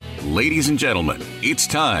Ladies and gentlemen, it's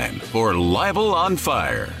time for Libel on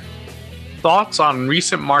Fire. Thoughts on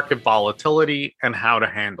recent market volatility and how to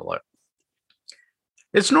handle it.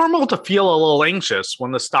 It's normal to feel a little anxious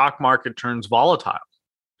when the stock market turns volatile.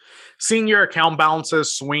 Seeing your account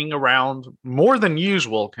balances swing around more than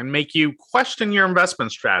usual can make you question your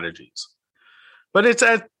investment strategies. But it's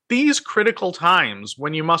at these critical times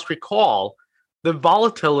when you must recall that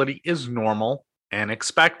volatility is normal and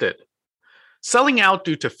expected. Selling out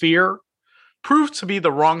due to fear proved to be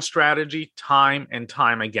the wrong strategy time and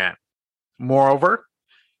time again. Moreover,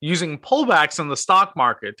 using pullbacks in the stock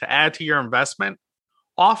market to add to your investment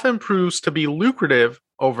often proves to be lucrative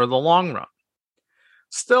over the long run.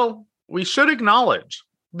 Still, we should acknowledge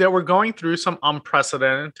that we're going through some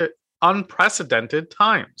unprecedented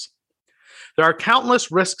times. There are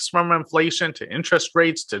countless risks from inflation to interest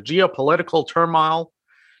rates to geopolitical turmoil.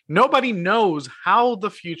 Nobody knows how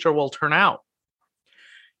the future will turn out.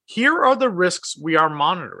 Here are the risks we are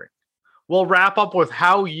monitoring. We'll wrap up with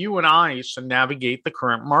how you and I should navigate the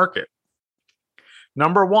current market.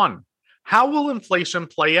 Number one, how will inflation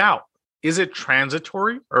play out? Is it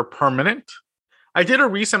transitory or permanent? I did a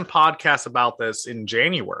recent podcast about this in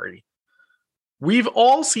January. We've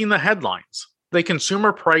all seen the headlines. The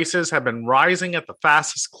consumer prices have been rising at the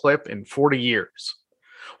fastest clip in 40 years.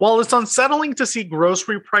 While it's unsettling to see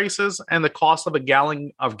grocery prices and the cost of a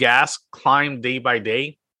gallon of gas climb day by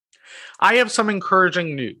day, I have some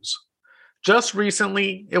encouraging news. Just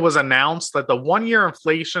recently, it was announced that the one-year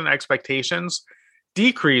inflation expectations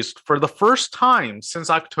decreased for the first time since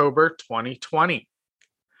October 2020.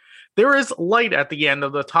 There is light at the end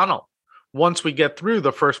of the tunnel once we get through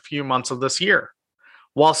the first few months of this year.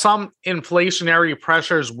 While some inflationary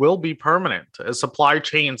pressures will be permanent as supply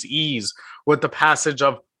chains ease with the passage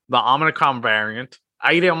of the Omicron variant,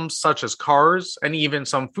 items such as cars and even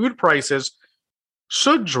some food prices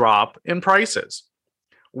should drop in prices.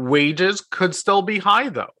 Wages could still be high,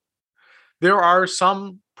 though. There are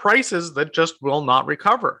some prices that just will not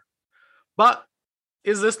recover. But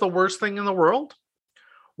is this the worst thing in the world?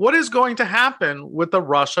 What is going to happen with the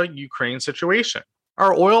Russia-Ukraine situation?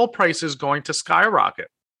 Are oil prices going to skyrocket?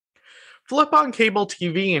 Flip on cable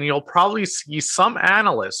TV and you'll probably see some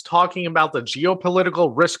analysts talking about the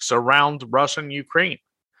geopolitical risks around Russia and Ukraine.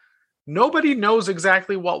 Nobody knows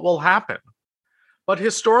exactly what will happen. But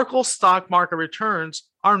historical stock market returns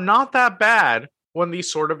are not that bad when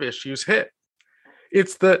these sort of issues hit.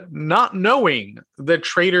 It's the not knowing that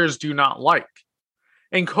traders do not like.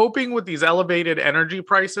 And coping with these elevated energy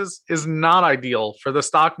prices is not ideal for the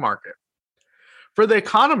stock market. For the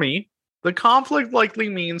economy, the conflict likely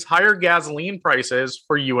means higher gasoline prices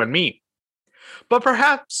for you and me, but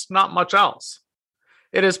perhaps not much else.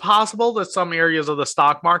 It is possible that some areas of the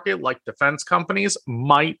stock market, like defense companies,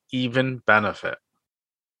 might even benefit.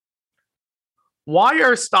 Why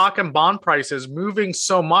are stock and bond prices moving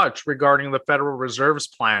so much regarding the Federal Reserve's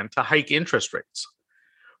plan to hike interest rates?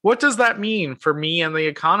 What does that mean for me and the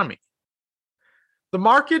economy? The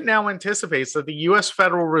market now anticipates that the U.S.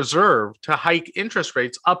 Federal Reserve to hike interest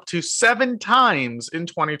rates up to 7 times in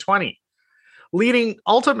 2020, leading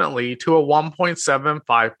ultimately to a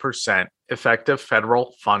 1.75% effective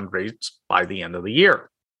federal fund rates by the end of the year.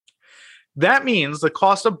 That means the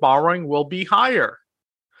cost of borrowing will be higher.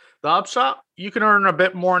 The upshot, you can earn a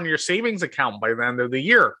bit more in your savings account by the end of the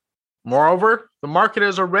year. Moreover, the market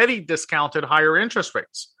has already discounted higher interest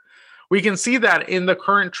rates. We can see that in the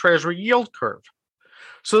current Treasury yield curve.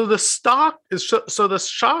 So the shock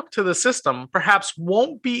to the system perhaps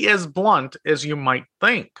won't be as blunt as you might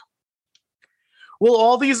think. Will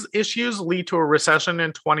all these issues lead to a recession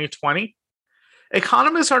in 2020?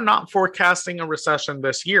 Economists are not forecasting a recession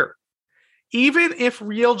this year. Even if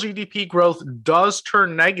real GDP growth does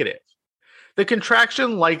turn negative, the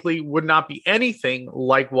contraction likely would not be anything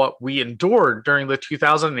like what we endured during the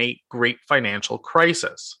 2008 Great Financial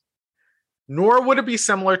Crisis. Nor would it be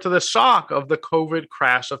similar to the shock of the COVID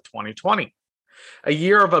crash of 2020. A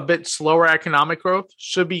year of a bit slower economic growth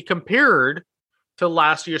should be compared to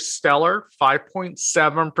last year's stellar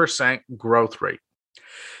 5.7% growth rate.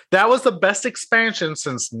 That was the best expansion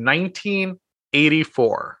since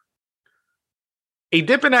 1984. A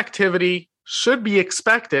dip in activity should be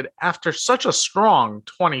expected after such a strong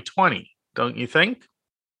 2020, don't you think?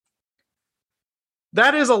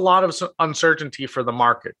 That is a lot of uncertainty for the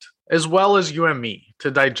market, as well as you and me, to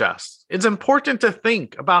digest. It's important to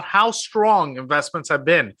think about how strong investments have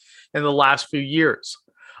been in the last few years.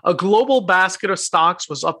 A global basket of stocks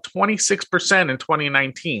was up 26% in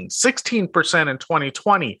 2019, 16% in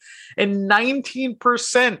 2020, and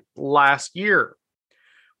 19% last year.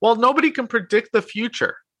 While nobody can predict the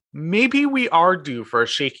future, maybe we are due for a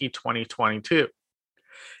shaky 2022.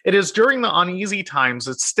 It is during the uneasy times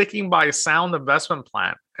that sticking by a sound investment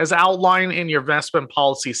plan, as outlined in your investment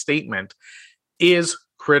policy statement, is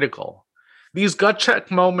critical. These gut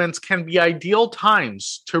check moments can be ideal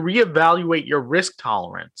times to reevaluate your risk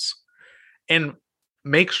tolerance and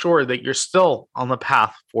make sure that you're still on the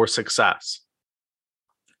path for success.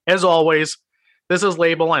 As always, this is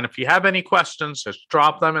Label, and if you have any questions, just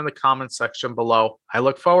drop them in the comments section below. I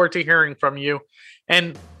look forward to hearing from you,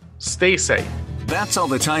 and stay safe. That's all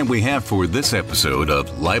the time we have for this episode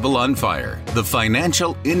of Libel on Fire, the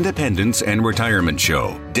financial independence and retirement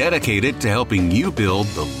show dedicated to helping you build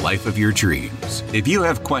the life of your dreams. If you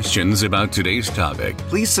have questions about today's topic,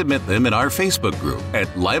 please submit them in our Facebook group at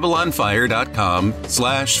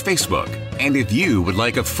libelonfire.com/Facebook. And if you would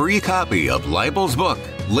like a free copy of Libel's book,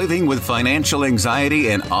 Living with Financial Anxiety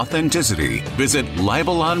and Authenticity, visit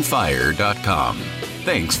libelonfire.com.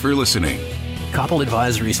 Thanks for listening. Koppel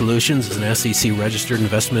Advisory Solutions is an SEC-registered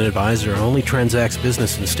investment advisor and only transacts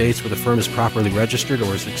business in states where the firm is properly registered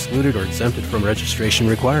or is excluded or exempted from registration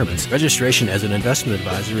requirements. Registration as an investment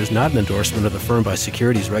advisor is not an endorsement of the firm by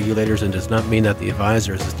securities regulators and does not mean that the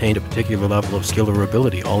advisor has attained a particular level of skill or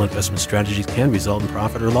ability. All investment strategies can result in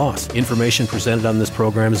profit or loss. Information presented on this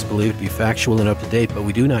program is believed to be factual and up-to-date, but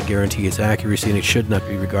we do not guarantee its accuracy, and it should not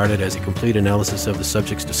be regarded as a complete analysis of the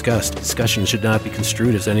subjects discussed. Discussion should not be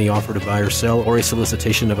construed as any offer to buy or sell or a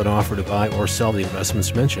solicitation of an offer to buy or sell the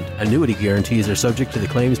investments mentioned. Annuity guarantees are subject to the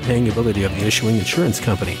claims-paying ability of the issuing insurance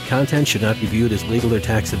company. Content should not be viewed as legal or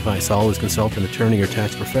tax advice. Always consult an attorney or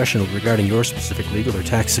tax professional regarding your specific legal or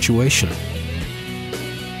tax situation.